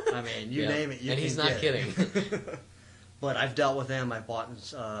 I mean, you name it. And he's not kidding. But I've dealt with them. I've bought and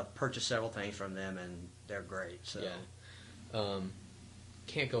purchased several things from them, and they're great. So. Yeah.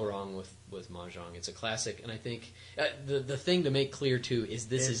 Can't go wrong with mahjong. It's a classic, and I think the thing to make clear too is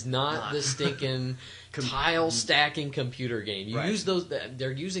this is not the stinking tile stacking computer game. You use those;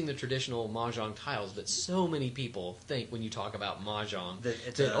 they're using the traditional mahjong tiles, but so many people think when you talk about mahjong that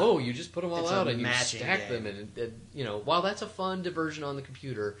you just put them all out and you stack them, and while that's a fun diversion on the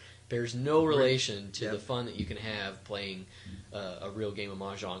computer, bears no relation to the fun that you can have playing a real game of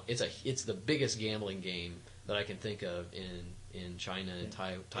mahjong. It's the biggest gambling game that I can think of in China and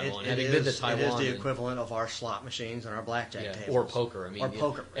Taiwan. Having been to Taiwan, it is the equivalent of our slot machines and our blackjack tables. Or poker. I mean,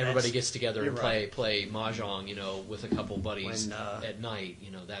 poker. Everybody gets together and play mahjong, with a couple buddies at night.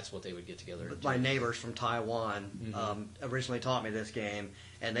 That's what they would get together. My neighbors from Taiwan originally taught me this game,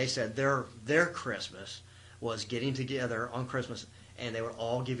 and they said their Christmas was getting together on Christmas, and they would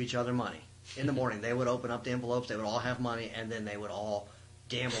all give each other money. In the morning, they would open up the envelopes, they would all have money, and then they would all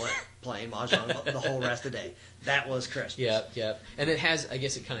gamble it, playing mahjong the whole rest of the day. That was Christmas. Yeah. And it has, I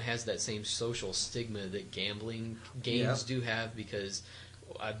guess it kind of has that same social stigma that gambling games do have, because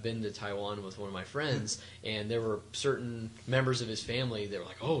I've been to Taiwan with one of my friends, and there were certain members of his family that were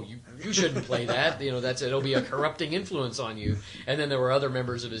like, "Oh, you shouldn't play that. It'll be a corrupting influence on you." And then there were other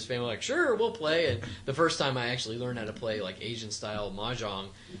members of his family like, "Sure, we'll play." And the first time I actually learned how to play like Asian style mahjong,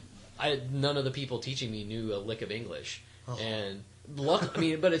 none of the people teaching me knew a lick of English. And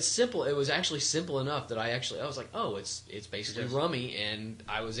but it's simple. It was actually simple enough that I was like, "Oh, it's basically rummy," and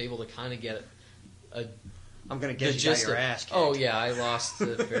I was able to kind of get I'm going to guess you got your ass kicked. Oh yeah, I lost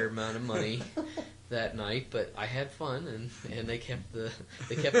a fair amount of money that night, but I had fun, and they kept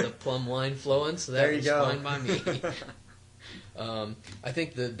the plum wine flowing, so that was fine by me. I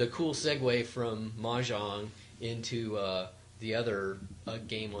think the cool segue from mahjong into the other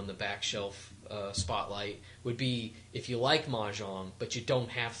game on the back shelf spotlight would be, if you like mahjong but you don't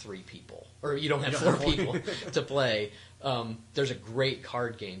have 3 people, or you don't have 4 people to play, there's a great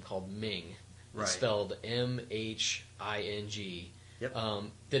card game called Ming. It's spelled Mhing, Yep.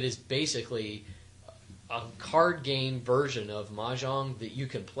 That is basically a card game version of Mahjong that you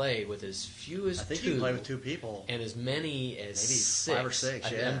can play with as few as I think two. you can play with 2 people. And as many as maybe 6. 5 or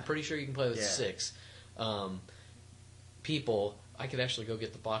 6, yeah. I'm pretty sure you can play with Yeah. 6 people. I could actually go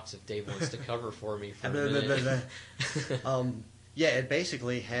get the box if Dave wants to cover for me for a minute. Yeah, it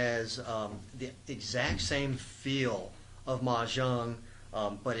basically has the exact same feel of Mahjong,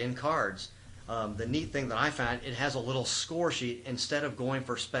 but in cards. The neat thing that I found, it has a little score sheet. Instead of going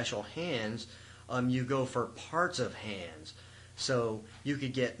for special hands, you go for parts of hands. So you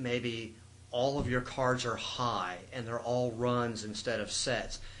could get maybe all of your cards are high, and they're all runs instead of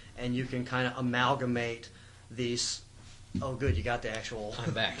sets. And you can kind of amalgamate these. Oh, good, you got the actual.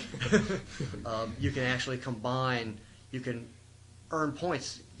 I'm back. You can actually combine. You can earn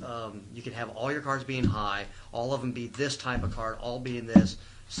points. You can have all your cards being high, all of them be this type of card, all being this.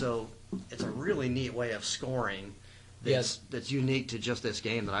 So it's a really neat way of scoring. That's unique to just this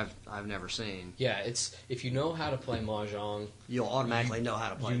game that I've never seen. Yeah, it's if you know how to play Mahjong, you'll automatically know how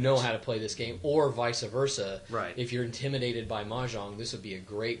to play. You know how to play this game, or vice versa. Right. If you're intimidated by Mahjong, this would be a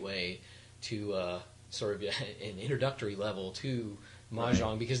great way to sort of an introductory level to Mahjong,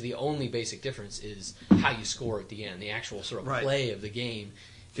 right. Because the only basic difference is how you score at the end. The actual sort of right. play of the game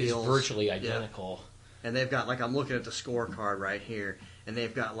is virtually identical. Yeah. And they've got, like, I'm looking at the scorecard right here, and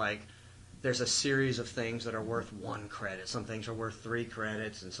they've got, like, there's a series of things that are worth 1 credit. Some things are worth 3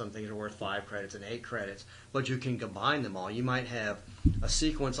 credits, and some things are worth 5 credits and 8 credits. But you can combine them all. You might have a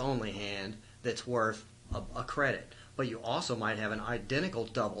sequence-only hand that's worth a credit. But you also might have an identical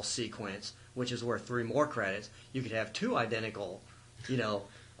double sequence, which is worth 3 more credits. You could have 2 identical,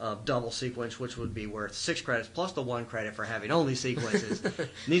 double sequence, which would be worth 6 credits, plus the 1 credit for having only sequences.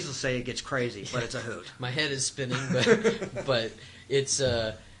 Needless to say, it gets crazy, but it's a hoot. My head is spinning, but it's...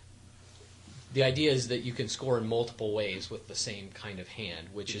 the idea is that you can score in multiple ways with the same kind of hand,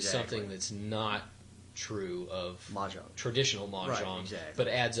 which is something that's not true of Mahjong. Traditional Mahjong, right, exactly. But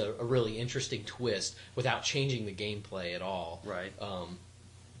adds a really interesting twist without changing the gameplay at all. Right.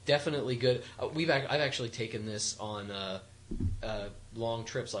 Definitely good. I've actually taken this on long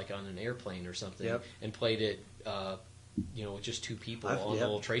trips, like on an airplane or something, yep. and played it, with just 2 people on the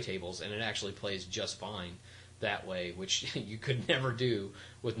little tray tables, and it actually plays just fine that way, which you could never do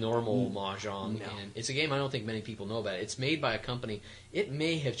with normal Mahjong. No. And it's a game I don't think many people know about. It's made by a company. It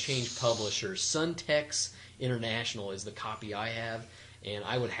may have changed publishers. Suntex International is the copy I have, and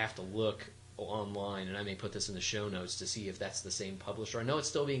I would have to look online, and I may put this in the show notes to see if that's the same publisher. I know it's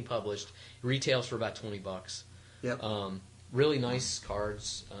still being published. It retails for about $20. Yep. Really nice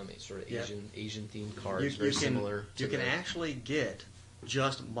cards, sort of Asian themed cards, very similar. You can actually get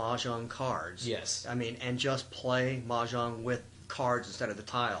just Mahjong cards. Yes. I mean, and just play Mahjong with cards instead of the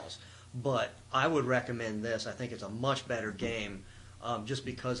tiles. But I would recommend this. I think it's a much better game, just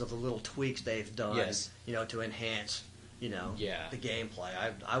because of the little tweaks they've done. Yes. To enhance, the gameplay.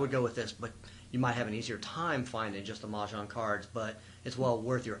 I would go with this, but you might have an easier time finding just the Mahjong cards. But it's well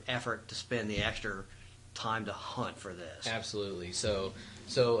worth your effort to spend the extra time to hunt for this. Absolutely. So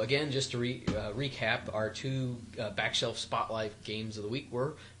again, just to recap, our 2 Backshelf Spotlight games of the week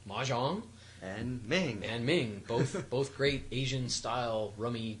were Mahjong and Ming. Both great Asian style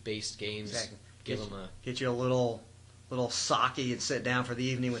rummy based games. Exactly. Get you a little sake and sit down for the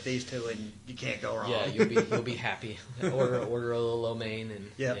evening with these 2, and you can't go wrong. Yeah, you'll be happy. Order a little lo mein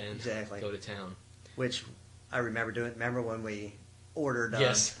and exactly. Go to town. Which I remember doing. Remember when we ordered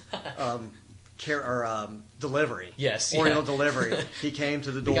delivery. Yes. Oriental delivery. He came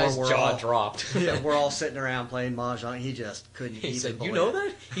to the door. The guy's jaw dropped. We're all sitting around playing Mahjong. He just couldn't he even said, believe "You know it.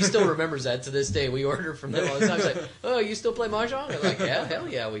 that?" He still remembers that to this day. We order from them all the time. He's like, "Oh, you still play Mahjong?" I'm like, "Yeah, hell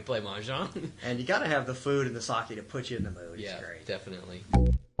yeah, we play Mahjong." And you got to have the food and the sake to put you in the mood. Yeah, it's great. Definitely.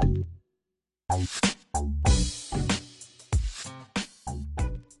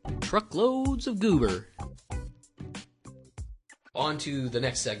 Truckloads of Goober. On to the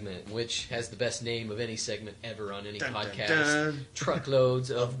next segment, which has the best name of any segment ever on any podcast. Dun, dun. Truckloads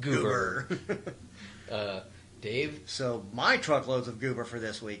of Goober. Dave? So my Truckloads of Goober for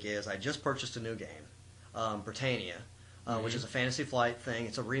this week is I just purchased a new game, Britannia, which is a Fantasy Flight thing.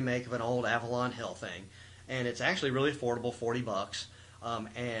 It's a remake of an old Avalon Hill thing. And it's actually really affordable, $40.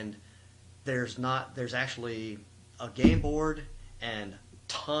 And there's actually a game board and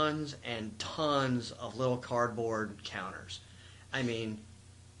tons of little cardboard counters. I mean,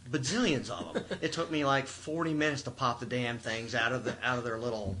 bazillions of them. It took me like 40 minutes to pop the damn things out of their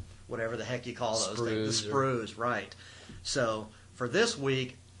little, whatever the heck you call those things. The sprues, right. So for this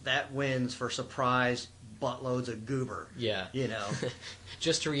week, that wins for surprise buttloads of goober. Yeah. You know.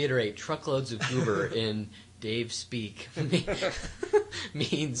 Just to reiterate, Truckloads of Goober in Dave speak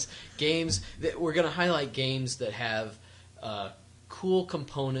means games that we're going to highlight games that have cool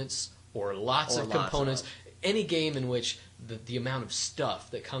components or lots of components. Any game in which the amount of stuff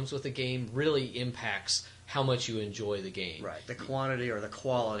that comes with the game really impacts how much you enjoy the game. Right, the quantity or the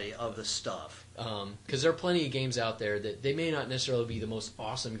quality of the stuff. Because there are plenty of games out there that they may not necessarily be the most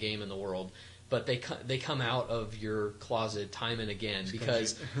awesome game in the world, but they come out of your closet time and again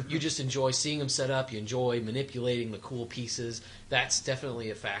because you just enjoy seeing them set up. You enjoy manipulating the cool pieces. That's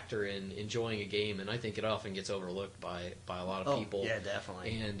definitely a factor in enjoying a game, and I think it often gets overlooked by a lot of people. Yeah,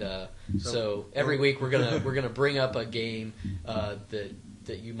 definitely. And so every week we're gonna bring up a game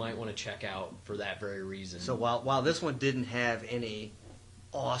that you might want to check out for that very reason. So while this one didn't have any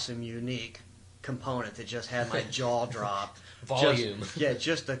awesome, unique component that just had my jaw drop. Volume.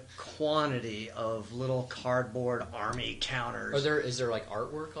 Just the quantity of little cardboard army counters. Is there like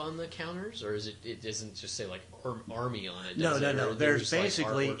artwork on the counters, or it doesn't just say like army on it? No. There's like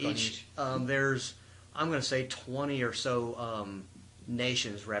basically each. There's I'm going to say 20 or so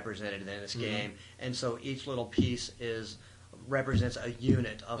nations represented in this game, and so each little piece represents a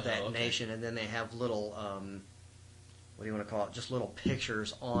unit of that nation, and then they have little what do you want to call it? Just little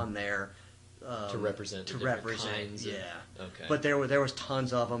pictures on there. To represent kinds. Yeah. Okay. But there was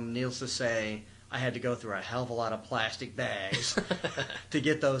tons of them. Needless to say, I had to go through a hell of a lot of plastic bags to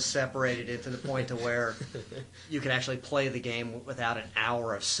get those separated into the point to where you can actually play the game without an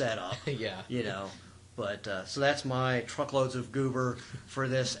hour of setup. Yeah. You know. But so that's my Truckloads of Goober for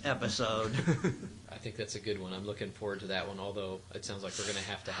this episode. I think that's a good one. I'm looking forward to that one, although it sounds like we're going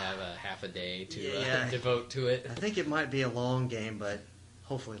to have a half a day to devote to it. I think it might be a long game, but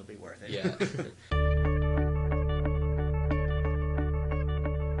hopefully it'll be worth it. Yeah.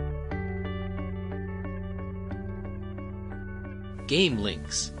 Game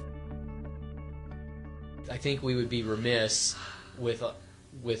links. I think we would be remiss with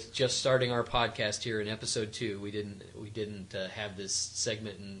just starting our podcast here in episode 2. We didn't have this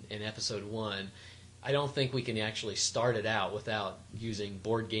segment in episode 1. I don't think we can actually start it out without using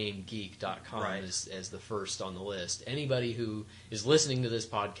BoardGameGeek.com as the first on the list. Anybody who is listening to this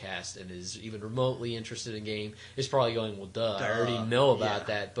podcast and is even remotely interested in game is probably going, well, duh. I already know about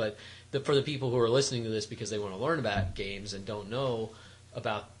that. But for the people who are listening to this because they want to learn about games and don't know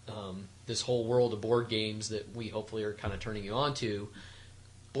about this whole world of board games that we hopefully are kind of turning you on to,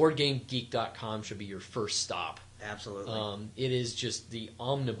 BoardGameGeek.com should be your first stop. Absolutely. It is just the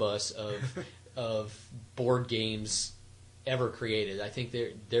omnibus of board games ever created. I think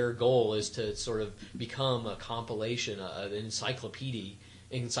their goal is to sort of become a compilation, an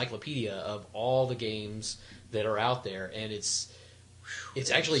encyclopedia of all the games that are out there, and it's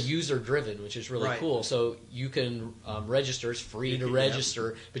actually user driven, which is really cool. So you can register; it's free to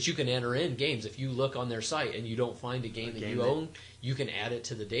register, but you can enter in games. If you look on their site and you don't find a game that you own, you can add it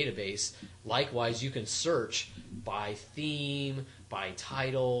to the database. Likewise, you can search by theme, by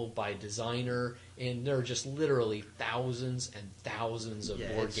title, by designer, and there are just literally thousands and thousands of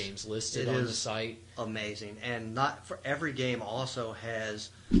board games listed on the site. Amazing. And not for every game also has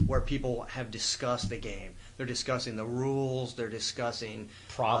where people have discussed the game. They're discussing the rules, they're discussing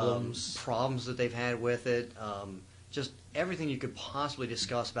problems that they've had with it, just everything you could possibly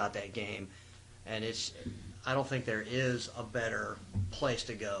discuss about that game. And I don't think there is a better place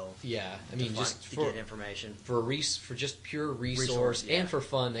to go. Yeah, I mean, to get information for just pure resource and for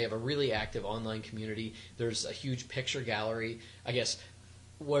fun. They have a really active online community. There's a huge picture gallery. I guess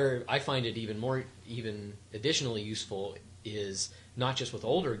where I find it even additionally useful is not just with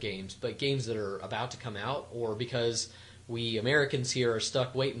older games, but games that are about to come out, or because we Americans here are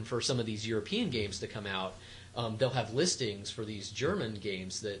stuck waiting for some of these European games to come out. They'll have listings for these German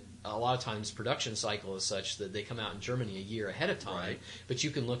games that a lot of times production cycle is such that they come out in Germany a year ahead of time. But you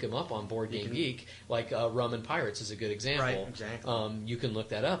can look them up on Board Game Geek, like Rum and Pirates is a good example. Right, exactly. You can look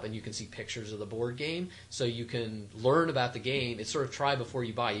that up and you can see pictures of the board game, so you can learn about the game. It's sort of try before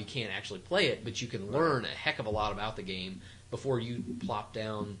you buy. You can't actually play it, but you can learn a heck of a lot about the game before you plop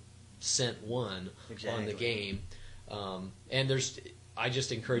down cent one on the game. And I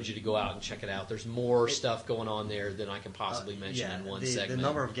just encourage you to go out and check it out. There's more stuff going on there than I can possibly mention in one segment. The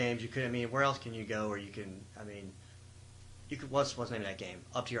number of games you could, where else can you go where you can, what's the name of that game?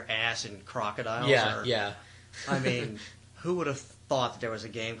 Up to your ass in crocodiles? Yeah. Who would have thought that there was a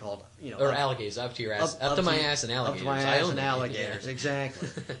game called, or alligators, up to your ass, up to my ass and alligators. Up to my ass and alligators,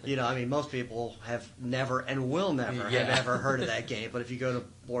 exactly. Most people have never and will never have ever heard of that game, but if you go to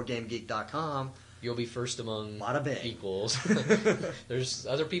BoardGameGeek.com, you'll be first among bada equals. There's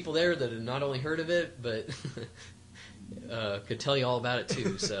other people there that have not only heard of it, but could tell you all about it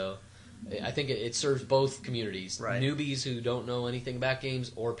too. So, I think it serves both communities. Right. Newbies who don't know anything about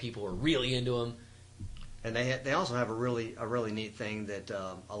games, or people who are really into them. And they also have a really neat thing that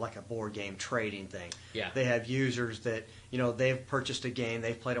like a board game trading thing. Yeah. They have users that they've purchased a game,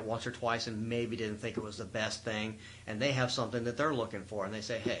 they've played it once or twice, and maybe didn't think it was the best thing, and they have something that they're looking for, and they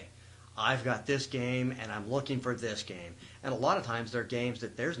say, hey, I've got this game, and I'm looking for this game. And a lot of times they're games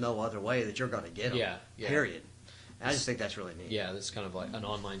that there's no other way that you're going to get them. Yeah. Period. And I just think that's really neat. Yeah, it's kind of like an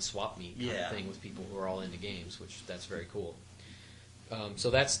online swap meet kind of thing with people who are all into games, which that's very cool. So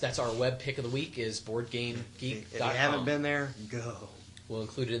that's our web pick of the week is BoardGameGeek.com. If you haven't been there, go. We'll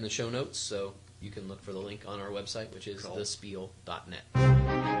include it in the show notes, so you can look for the link on our website, which is thespiel.net.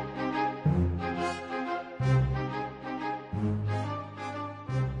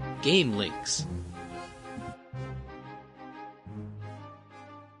 Game links.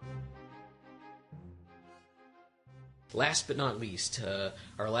 Last but not least,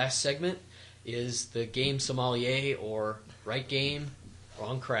 our last segment is the game sommelier, or right game,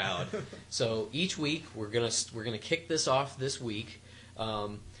 wrong crowd. So each week we're gonna kick this off this week.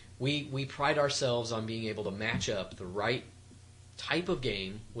 We pride ourselves on being able to match up the right type of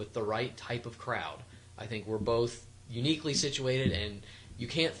game with the right type of crowd. I think we're both uniquely situated, and you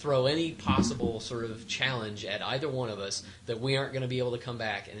can't throw any possible sort of challenge at either one of us that we aren't going to be able to come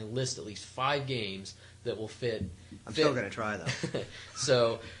back and enlist at least 5 games that will fit. I'm still going to try, though.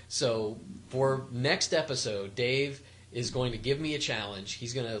 So for next episode, Dave is going to give me a challenge.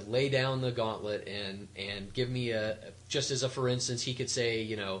 He's going to lay down the gauntlet and give me just as a for instance, he could say,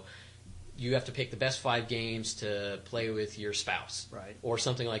 you have to pick the best 5 games to play with your spouse. Right. Or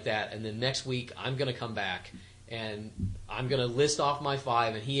something like that. And then next week, I'm going to come back and I'm going to list off my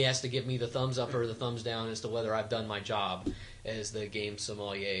 5, and he has to give me the thumbs up or the thumbs down as to whether I've done my job as the game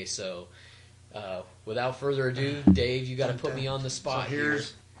sommelier. So without further ado, Dave, you got to put me on the spot. So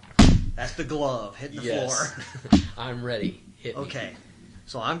that's the glove hitting the floor. I'm ready. Hit me. Okay.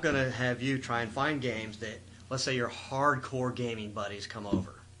 So I'm going to have you try and find games that, let's say your hardcore gaming buddies come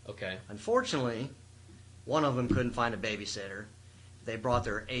over. Okay. Unfortunately, one of them couldn't find a babysitter. They brought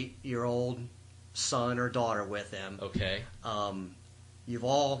their 8-year-old son or daughter with them. Okay. You've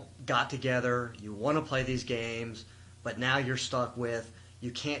all got together. You want to play these games, but now you're stuck with,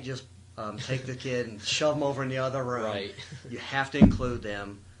 you can't just take the kid and shove them over in the other room. Right. You have to include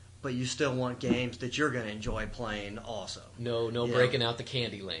them, but you still want games that you're going to enjoy playing also. No breaking out the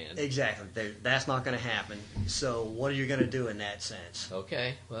candy land. Exactly. That's not going to happen. So what are you going to do in that sense?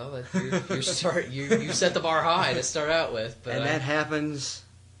 Okay. Well, you set the bar high to start out with. But and that happens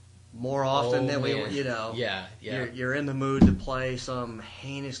more often than we. Yeah. You're in the mood to play some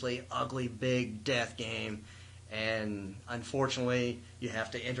heinously ugly big death game, and unfortunately, you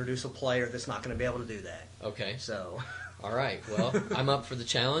have to introduce a player that's not going to be able to do that. Okay. So. All right. Well, I'm up for the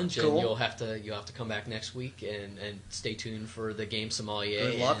challenge, cool. And you'll have to come back next week and stay tuned for the game sommelier.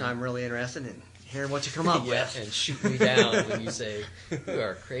 Good luck. I'm really interested in hearing what you come up with. And shoot me down when you say you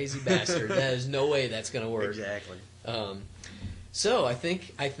are a crazy bastard. There's no way that's going to work. Exactly. So I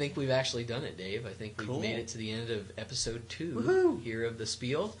think we've actually done it, Dave. I think we've cool. made it to the end of episode 2 Woohoo! Here of the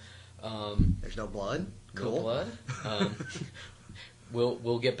Spiel. There's no blood. Cool. No blood.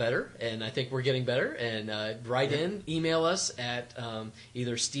 We'll get better, and I think we're getting better. And email us at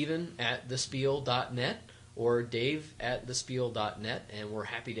either Steven@thespiel.net or Dave@thespiel.net, and we're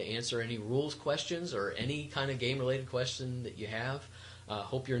happy to answer any rules questions or any kind of game-related question that you have.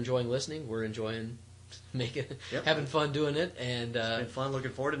 Hope you're enjoying listening. We're enjoying having fun doing it, and it's been fun.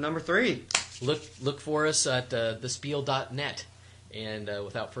 Looking forward to number 3. Look for us at thespiel.net. And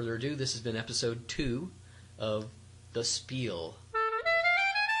without further ado, this has been episode 2 of The Spiel.